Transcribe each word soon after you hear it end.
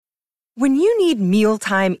When you need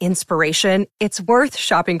mealtime inspiration, it's worth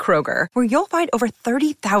shopping Kroger, where you'll find over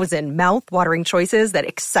 30,000 mouth-watering choices that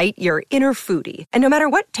excite your inner foodie. And no matter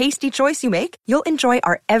what tasty choice you make, you'll enjoy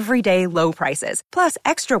our everyday low prices, plus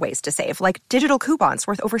extra ways to save, like digital coupons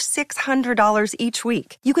worth over $600 each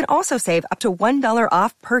week. You can also save up to $1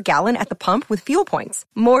 off per gallon at the pump with fuel points.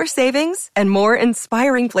 More savings and more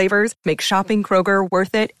inspiring flavors make shopping Kroger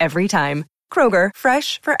worth it every time. Kroger,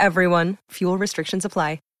 fresh for everyone. Fuel restrictions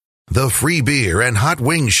apply. The Free Beer and Hot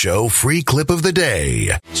Wings Show free clip of the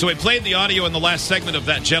day. So we played the audio in the last segment of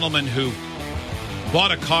that gentleman who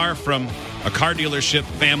bought a car from a car dealership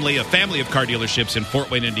family, a family of car dealerships in Fort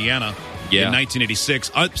Wayne, Indiana in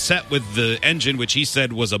 1986, upset with the engine, which he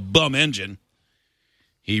said was a bum engine.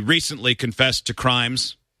 He recently confessed to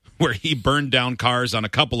crimes where he burned down cars on a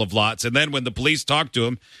couple of lots. And then when the police talked to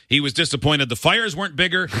him, he was disappointed the fires weren't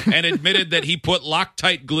bigger and admitted that he put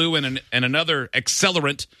Loctite glue and another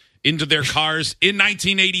accelerant into their cars in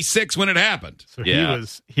 1986 when it happened. So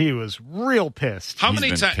he was real pissed. How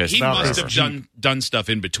many times? He must have done stuff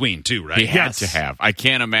in between, too, right? He had to have. I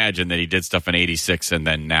can't imagine that he did stuff in 86 and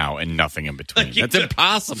then now and nothing in between. That's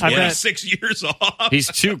impossible. 6 years off. He's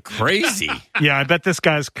too crazy. Yeah, I bet this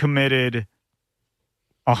guy's committed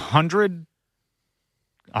 100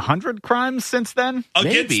 crimes since then?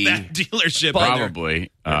 Against Maybe. that dealership.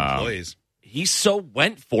 Probably. Employees. He so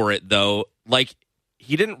went for it, though. Like,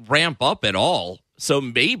 he didn't ramp up at all. So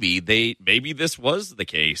maybe this was the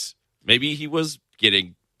case. Maybe he was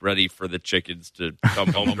getting ready for the chickens to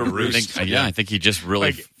come home to roost. I think he just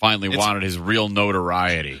really finally wanted his real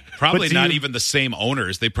notoriety. Probably not even the same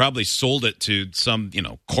owners. They probably sold it to some,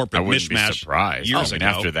 corporate I wouldn't mishmash. be surprised. Years ago.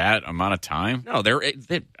 After that amount of time? No,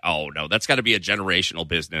 that's got to be a generational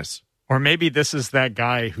business. Or maybe this is that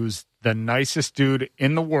guy who's the nicest dude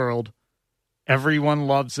in the world. Everyone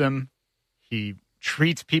loves him. He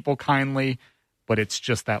treats people kindly, but it's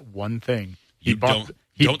just that one thing. Don't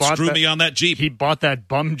screw me on that Jeep. He bought that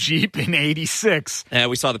bum Jeep in 86. Yeah,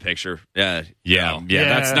 we saw the picture. Yeah.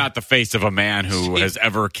 That's not the face of a man who has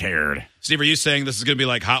ever cared. Steve, are you saying this is going to be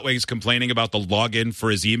like Hot Wings complaining about the login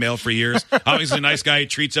for his email for years? Hot Wings is a nice guy. He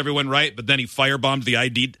treats everyone right, but then he firebombed the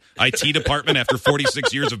IT department after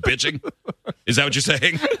 46 years of bitching? Is that what you're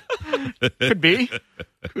saying? Could be.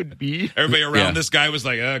 Could be. Everybody around this guy was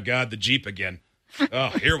like, oh, God, the Jeep again. Oh,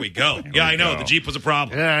 here we go. I know. The Jeep was a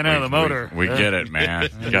problem. Yeah, I know. The motor. We get it, man.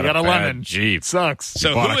 You got a lemon. Jeep. Sucks. So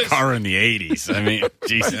you bought a car in the 80s. I mean,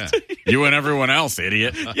 Jesus. You and everyone else,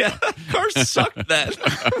 idiot. Yeah, cars sucked then.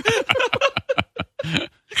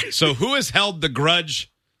 So who has held the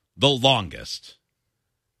grudge the longest?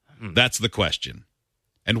 That's the question.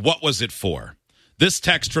 And what was it for? This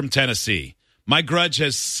text from Tennessee. My grudge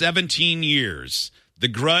has 17 years. The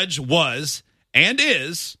grudge was and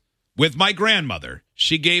is with my grandmother.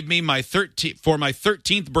 She gave me for my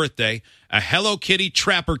 13th birthday a Hello Kitty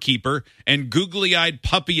Trapper Keeper and googly-eyed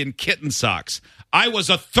puppy and kitten socks. I was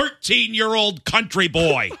a 13-year-old country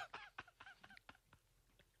boy.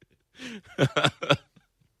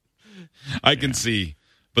 I can see.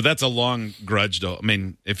 But that's a long grudge, though. I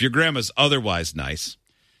mean, if your grandma's otherwise nice.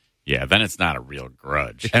 Yeah, then it's not a real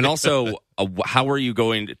grudge. And also, how are you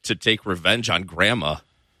going to take revenge on Grandma?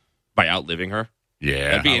 By outliving her? Yeah.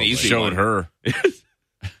 That'd be an easy showed one. her.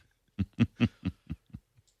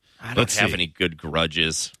 I don't have any good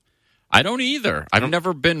grudges. I don't either. I've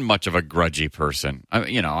never been much of a grudgy person.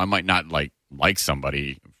 I might not like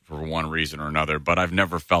somebody for one reason or another, but I've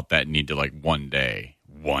never felt that need to one day.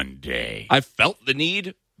 I've felt the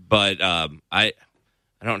need, but I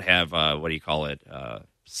don't have what do you call it?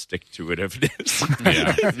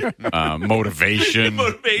 Stick-to-itiveness. Yeah. Motivation.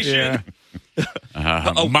 Yeah.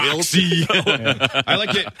 Moxie. I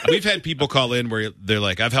like it. We've had people call in where they're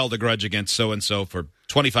like, I've held a grudge against so-and-so for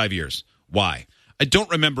 25 years. Why? I don't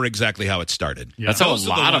remember exactly how it started. Yeah. That's how Those a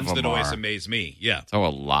lot are the of ones them that always are. amaze me. Yeah. That's how a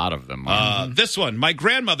lot of them are. This one. My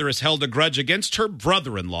grandmother has held a grudge against her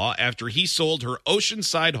brother-in-law after he sold her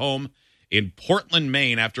oceanside home in Portland,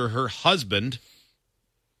 Maine after her husband,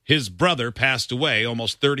 his brother, passed away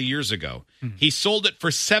almost 30 years ago. He sold it for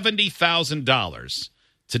 $70,000.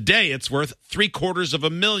 Today, it's worth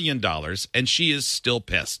 $750,000, and she is still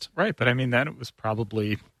pissed. Right, but I mean, then it was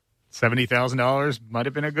probably $70,000 might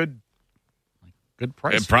have been a good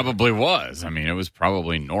price. It probably was. I mean, it was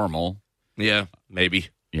probably normal. Yeah, maybe.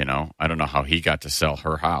 I don't know how he got to sell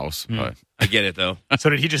her house, but I get it, though. So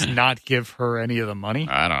did he just not give her any of the money?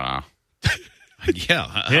 I don't know. Yeah,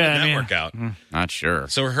 how did that work out? Not sure.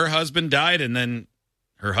 So her husband died, and then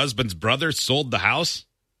her husband's brother sold the house?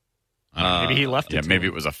 Maybe he left it. Yeah, to maybe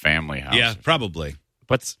him. it was a family house. Yeah, probably.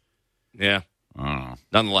 But, yeah. I don't know.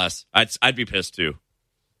 Nonetheless, I'd be pissed, too.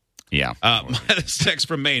 Yeah. This text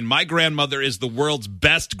from Maine. My grandmother is the world's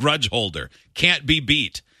best grudge holder. Can't be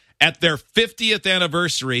beat. At their 50th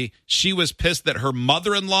anniversary, she was pissed that her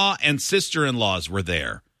mother-in-law and sister-in-laws were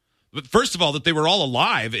there. But first of all, that they were all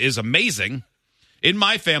alive is amazing. In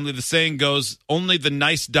my family, the saying goes, only the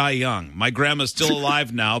nice die young. My grandma's still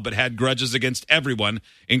alive now, but had grudges against everyone,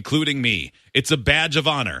 including me. It's a badge of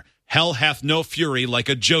honor. Hell hath no fury like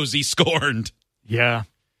a Josie scorned. Yeah.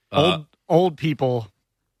 Old people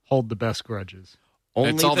hold the best grudges.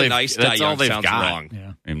 Only That's all the nice die young they've sounds got wrong.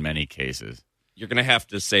 Yeah. in many cases. You're going to have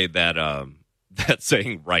to say that that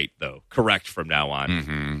saying right, though. Correct from now on.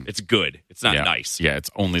 Mm-hmm. It's good. It's not Yeah. nice. Yeah, it's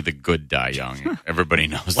only the good die young. Everybody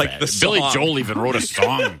knows Like that. the Billy song. Joel even wrote a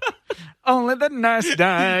song. Only the nice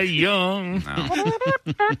die young.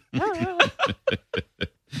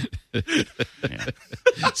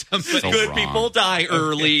 Somebody, So Good wrong. people die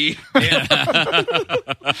early. No,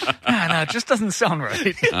 it just doesn't sound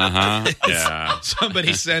right. Yeah.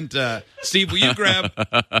 somebody sent, Steve, will you grab,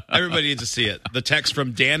 everybody needs to see it, the text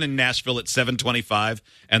from Dan in Nashville at 7:25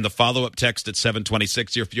 and the follow-up text at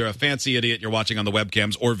 7:26. If you're a fancy idiot, you're watching on the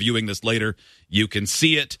webcams or viewing this later, you can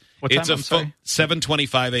see it. What It's time? I'm sorry?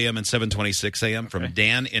 7:25 a.m. and 7:26 a.m. from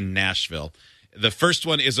Dan in Nashville. The first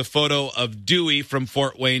one is a photo of Dewey from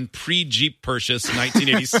Fort Wayne pre-Jeep purchase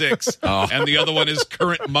 1986. And the other one is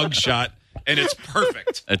current mugshot, and it's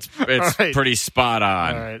perfect. It's All right. pretty spot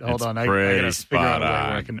on. All right, hold It's on. I pretty got to figure out a way spot where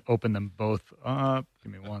I on. can open them both up.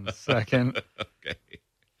 Give me 1 second. Okay.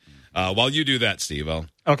 While you do that, Steve, I'll...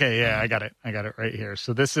 Okay, yeah, I got it. I got it right here.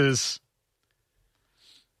 So this is...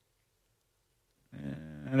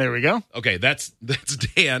 there we go. Okay, that's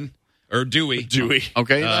Dan, or Dewey.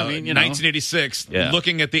 Okay, I mean, you know. 1986, Yeah.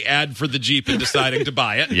 looking at the ad for the Jeep and deciding to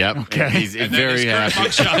buy it. Yep. Okay. He's And then very his current happy.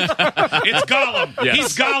 mugshot. It's Gollum. Yes.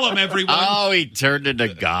 He's Gollum, everyone. Oh, he turned into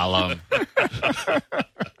Gollum.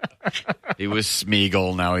 He was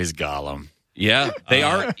Smeagol, now he's Gollum. Yeah, they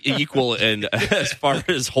are equal, and as far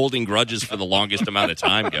as holding grudges for the longest amount of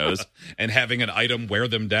time goes. And having an item wear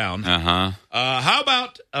them down. Uh-huh. How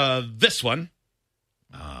about this one?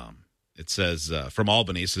 It says, from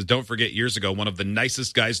Albany, it says, don't forget years ago, one of the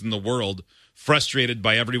nicest guys in the world, frustrated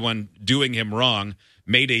by everyone doing him wrong,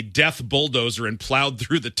 made a death bulldozer and plowed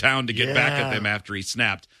through the town to get back at them after he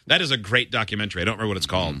snapped. That is a great documentary. I don't remember what it's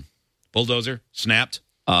called. Bulldozer? Snapped?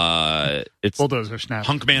 It's Bulldozer snap.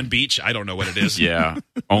 Hunkman Beach? I don't know what it is. Yeah.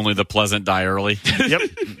 Only the pleasant die early. Yep.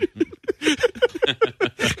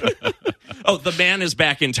 oh, the man is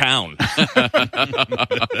back in town.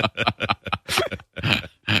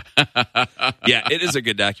 Yeah, it is a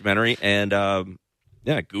good documentary, and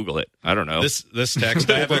yeah, Google it. I don't know. This text,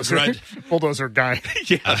 I have a grudge. Bulldozer guy.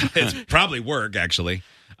 It's probably work, actually.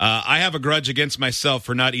 I have a grudge against myself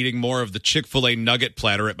for not eating more of the Chick-fil-A nugget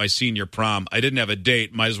platter at my senior prom. I didn't have a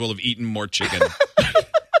date. Might as well have eaten more chicken.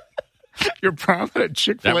 Your prom at a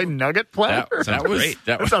Chick-fil-A That- nut platter? That was great.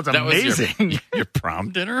 That sounds was amazing. your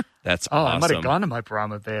prom dinner? That's Oh, awesome. I might have gone to my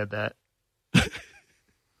prom if they had that.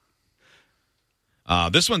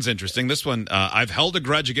 This one's interesting. This one, I've held a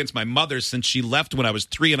grudge against my mother since she left when I was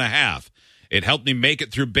 3.5. It helped me make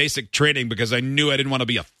it through basic training because I knew I didn't want to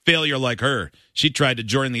be a failure like her. She tried to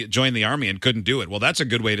join the army and couldn't do it. Well, that's a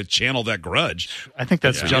good way to channel that grudge. I think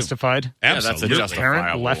that's justified. Absolutely. Yeah, that's a Parent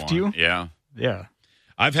justifiable left one. you? Yeah. Yeah.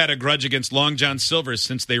 I've had a grudge against Long John Silver's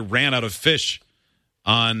since they ran out of fish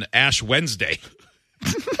on Ash Wednesday.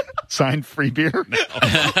 Signed free beer?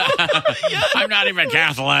 I'm not even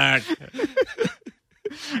Catholic.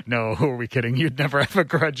 No, who are we kidding? You'd never have a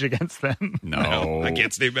grudge against them. No. I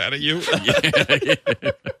can't stay mad at you.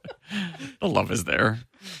 The love is there.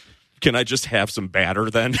 Can I just have some batter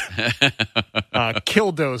then?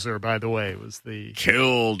 Killdozer, by the way, was the...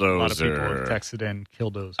 A lot of people have Killdozer. texted in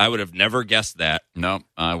Killdozer. I would have never guessed that. No,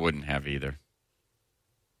 I wouldn't have either.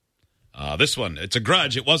 This one, it's a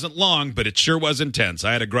grudge. It wasn't long, but it sure was intense.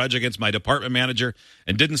 I had a grudge against my department manager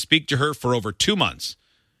and didn't speak to her for over 2 months.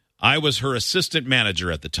 I was her assistant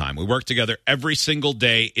manager at the time. We worked together every single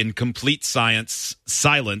day in complete silence,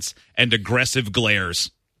 and aggressive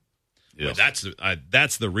glares. Yes. Well,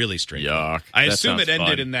 that's the really strange one. Yuck. I That assume it sounds ended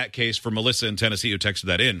fun. in that case for Melissa in Tennessee who texted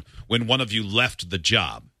that in when one of you left the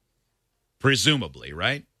job. Presumably,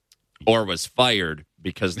 right? Or was fired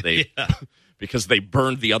because they because they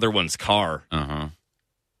burned the other one's car. Uh-huh.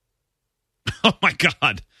 Oh, my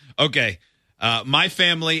God. Okay. My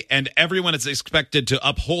family and everyone is expected to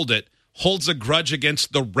uphold it holds a grudge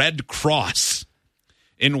against the Red Cross.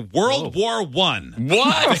 In World War I,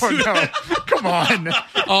 What? Oh, no. Come on.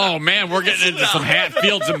 Oh, man, we're getting into some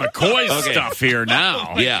Hatfields and McCoys stuff here now.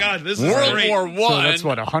 oh my Yeah. God, this is World great. War So One. that's,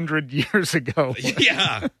 100 years ago?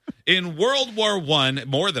 Yeah. In World War I,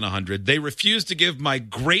 more than 100, they refused to give my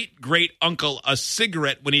great-great-uncle a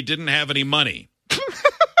cigarette when he didn't have any money.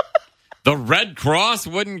 The Red Cross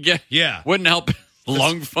wouldn't help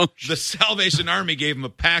lung function. The Salvation Army gave him a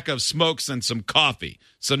pack of smokes and some coffee.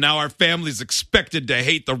 So now our family's expected to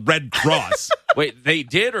hate the Red Cross. Wait, they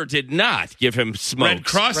did or did not give him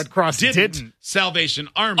smokes? Red Cross didn't. Salvation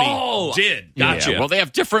Army did. Gotcha. Yeah, well, they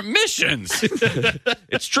have different missions.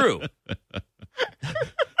 It's true.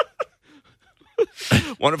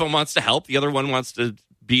 One of them wants to help. The other one wants to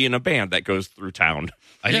be in a band that goes through town.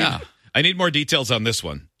 I need more details on this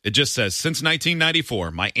one. It just says, since 1994,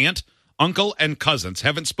 my aunt, uncle, and cousins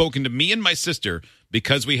haven't spoken to me and my sister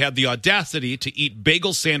because we had the audacity to eat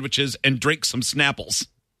bagel sandwiches and drink some Snapples.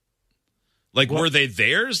 Like, were they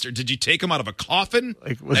theirs, or did you take them out of a coffin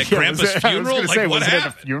at Grandpa's funeral? Was it at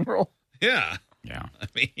a funeral? Yeah. Yeah. I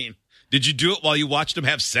mean, did you do it while you watched them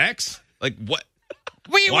have sex? Like, what?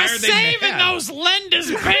 We Why were are they saving mad? those Lenda's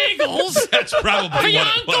bagels That's probably for your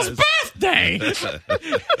what it uncle's was. birthday.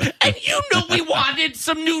 And you know we wanted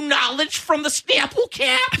some new knowledge from the Snapple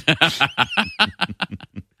Cap.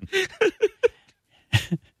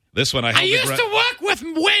 This one I used to work with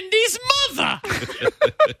Wendy's mother.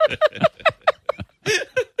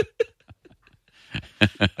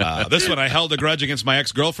 This one I held a grudge against my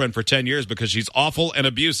ex-girlfriend for 10 years because she's awful and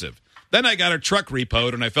abusive. Then I got her truck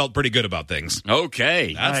repoed, and I felt pretty good about things.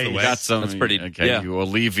 Okay. That's the way. Got some, That's pretty- okay, yeah. you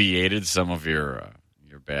alleviated some of your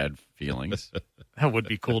bad feelings. That would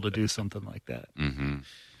be cool to do something like that.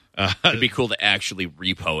 It'd be cool to actually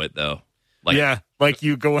repo it, though. Like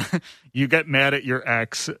you get mad at your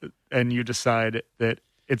ex and you decide that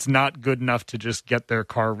it's not good enough to just get their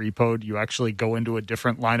car repoed. You actually go into a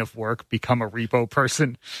different line of work, become a repo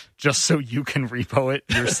person, just so you can repo it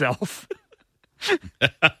yourself.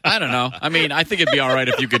 I don't know. I mean, I think it'd be all right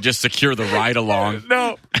if you could just secure the ride along.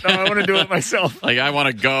 No, I want to do it myself. Like, I want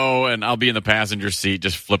to go, and I'll be in the passenger seat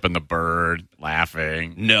just flipping the bird,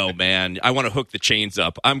 laughing. No, man. I want to hook the chains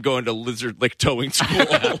up. I'm going to Lizard Lick Towing School.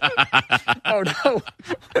 Oh, no.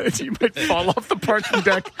 You might fall off the parking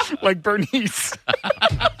deck like Bernice,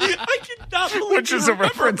 I cannot believe which is a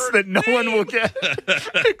reference that no one will get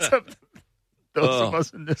except those of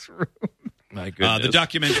us in this room. My goodness. The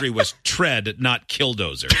documentary was Tread, not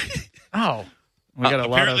Killdozer. Oh, we got a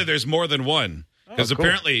lot Apparently, of... there's more than one. Because cool.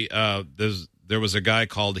 apparently, there was a guy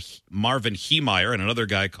called Marvin Heemeyer and another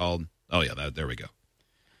guy called... Oh, yeah, there we go.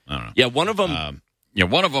 I don't know. Yeah, one of them...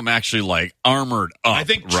 One of them actually, like, armored up, I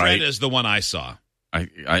think Tread right? is the one I saw. I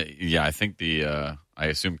think I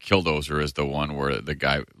assume Killdozer is the one where the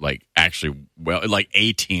guy, like, actually, like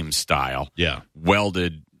A-Team style,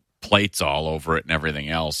 welded plates all over it and everything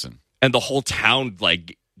else, And the whole town,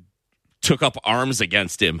 like, took up arms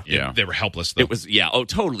against him. Yeah. They were helpless, though. It was,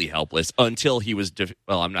 totally helpless until he was,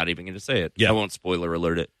 well, I'm not even going to say it. Yeah. I won't spoiler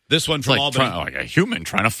alert it. This one It's from like, Albany. like a human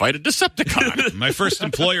trying to fight a Decepticon. My first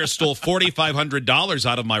employer stole $4,500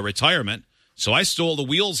 out of my retirement, so I stole the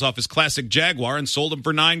wheels off his classic Jaguar and sold them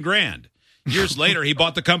for $9,000. Years later, he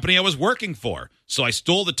bought the company I was working for, so I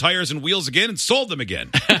stole the tires and wheels again and sold them again.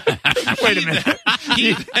 Wait a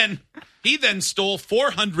minute. He then stole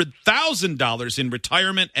 $400,000 in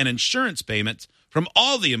retirement and insurance payments from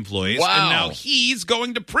all the employees, Wow. and now he's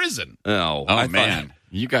going to prison. Oh, Oh, man.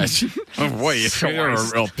 You guys, oh, boy, you're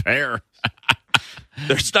a real pair.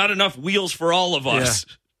 There's not enough wheels for all of us.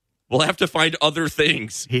 We'll have to find other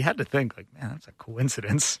things. He had to think, like, man, that's a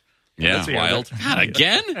coincidence. Yeah. That's wild. God,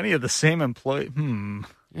 again? Any of the same employee?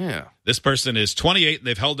 Yeah. This person is 28, and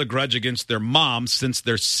they've held a grudge against their mom since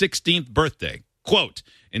their 16th birthday. Quote,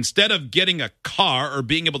 instead of getting a car or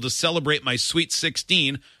being able to celebrate my sweet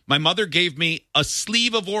 16, my mother gave me a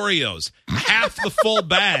sleeve of Oreos, half the full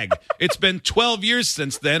bag. It's been 12 years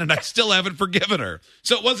since then, and I still haven't forgiven her.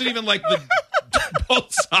 So it wasn't even like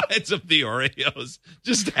both sides of the Oreos,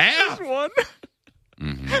 just half. One.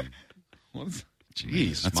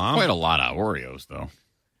 Jeez, That's Mom. quite a lot of Oreos, though.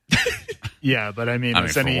 Yeah, but I mean, I mean,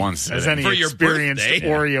 as for any, one as sitting. any For your experienced birthday.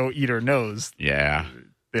 Oreo eater knows, Yeah.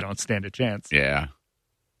 they don't stand a chance. Yeah.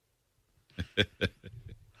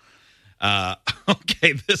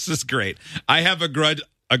 Okay, this is great. I have a grudge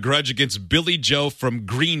against Billy Joe from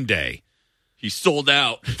Green Day. He sold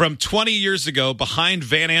out. From 20 years ago, behind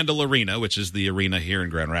Van Andel Arena, which is the arena here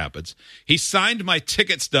in Grand Rapids, he signed my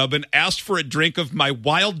ticket stub and asked for a drink of my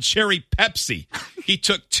wild cherry Pepsi. He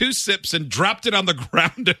took 2 sips and dropped it on the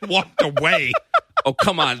ground and walked away. Oh,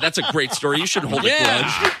 come on. That's a great story. You should hold a grudge.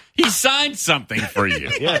 Yeah. He signed something for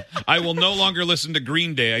you. Yeah. I will no longer listen to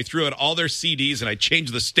Green Day. I threw out all their CDs and I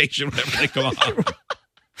changed the station whenever they come on.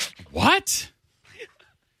 What?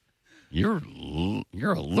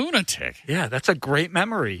 You're a lunatic. Yeah, that's a great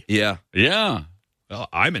memory. Yeah. Yeah. Well,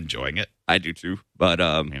 I'm enjoying it. I do too. But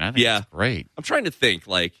I think it's great. I'm trying to think,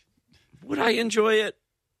 like, would I enjoy it?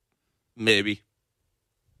 Maybe.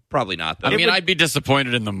 Probably not, though. I'd be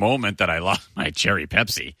disappointed in the moment that I lost my cherry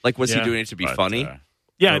Pepsi. Like, was he doing it to be funny?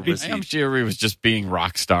 I'm sure he was just being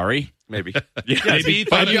rock starry. Maybe. Maybe.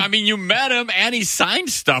 But you met him and he signed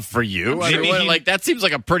stuff for you. That seems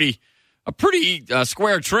like a pretty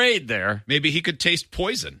square trade there. Maybe he could taste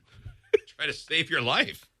poison. Try to save your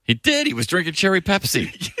life. He did. He was drinking cherry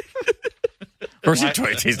Pepsi. Of course, he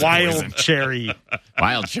tasted wild poison. cherry.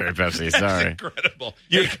 Wild cherry Pepsi. Sorry. That's incredible.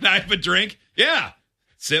 Can I have a drink? Yeah.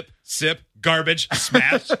 Sip, garbage,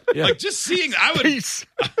 smash. Like, just seeing, I would.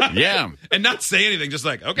 Yeah. And not say anything, just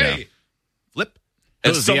like, okay, flip.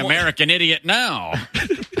 Who's the American idiot now?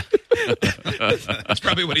 That's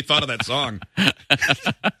probably what he thought of that song.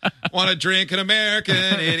 Want to drink an American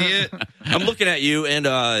idiot? I'm looking at you, and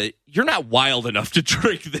you're not wild enough to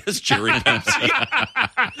drink this cherry Pepsi.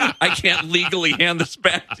 I can't legally hand this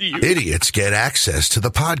back to you. Idiots get access to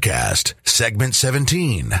the podcast, segment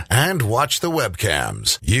 17, and watch the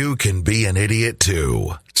webcams. You can be an idiot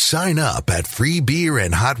too. Sign up at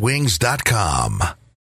freebeerandhotwings.com.